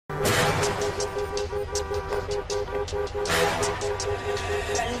Trap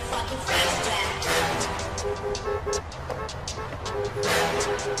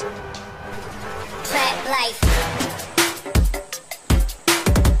life.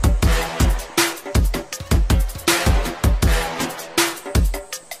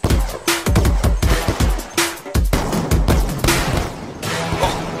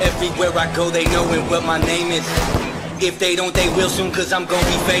 Everywhere I go, they knowin' what my name is. If they don't, they will soon, cause I'm gon'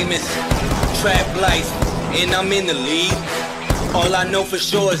 be famous. Trap life, and I'm in the lead. All I know for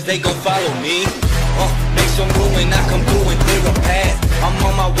sure is they gon' follow me. Make some room and I come through and clear a path. I'm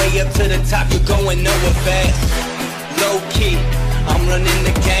on my way up to the top, you're going nowhere fast. Low key, I'm running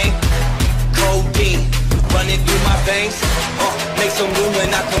the game. Codeine, running through my veins. Make some room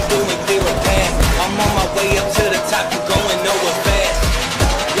and I come through and clear a path. I'm on my way up to the top, you're going nowhere fast.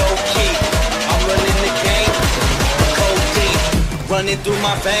 Low key, I'm running the game. Codeine, running through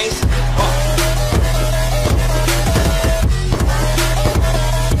my veins.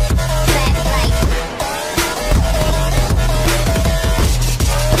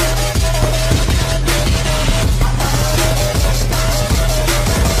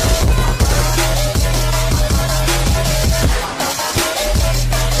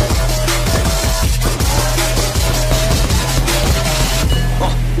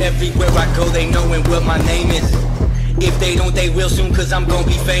 Everywhere I go, they knowin' what my name is. If they don't, they will soon, cause I'm gon'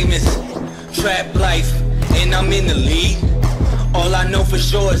 be famous. Trap life, and I'm in the lead. All I know for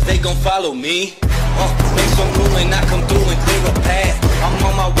sure is they gon' follow me. Make some room and I come through and clear a path. I'm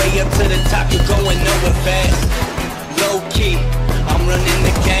on my way up to the top, you're going nowhere fast. Low key, I'm running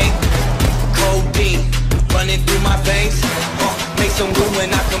the game. Codeine, running through my veins. Make some room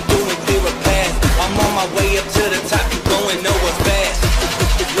and I come through and clear a path. I'm on my way up to the top, you're going nowhere fast.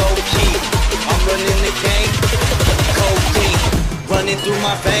 Low key, I'm running the game. Codeine, running through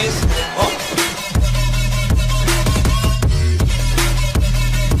my veins.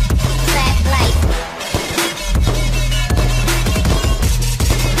 Trap life.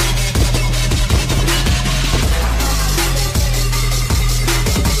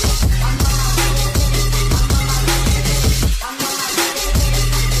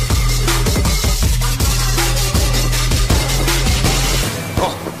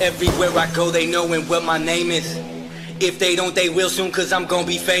 Everywhere I go, they knowin' what my name is. If they don't, they will soon, cause I'm gon'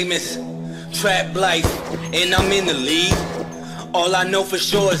 be famous. Trap life, and I'm in the lead. All I know for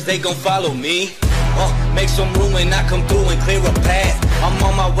sure is they gon' follow me. Make some room and I come through and clear a path. I'm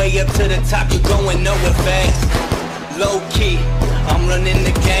on my way up to the top, you're going nowhere fast. Low key, I'm running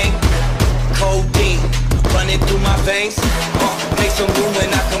the game. Codeine, running through my veins. Make some room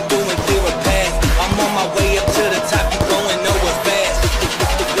and I come through and clear a path. I'm on my way up to the top, you're going nowhere fast.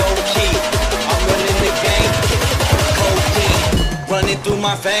 Low key, I'm running the game. Codeine, running through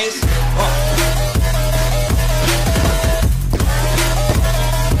my veins.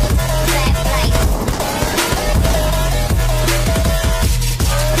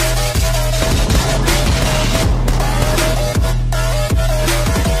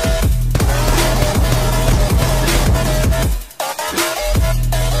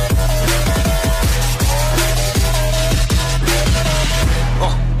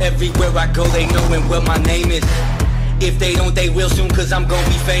 Everywhere I go, they knowin' what my name is. If they don't, they will soon, cause I'm gon'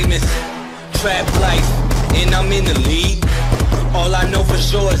 be famous. Trap life, and I'm in the lead. All I know for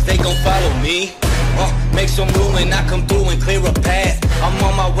sure is they gon' follow me. Make some room and I come through and clear a path. I'm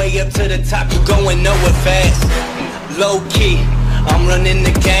on my way up to the top, you're going nowhere fast. Low key, I'm running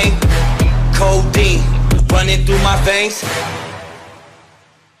the game. Codeine, running through my veins.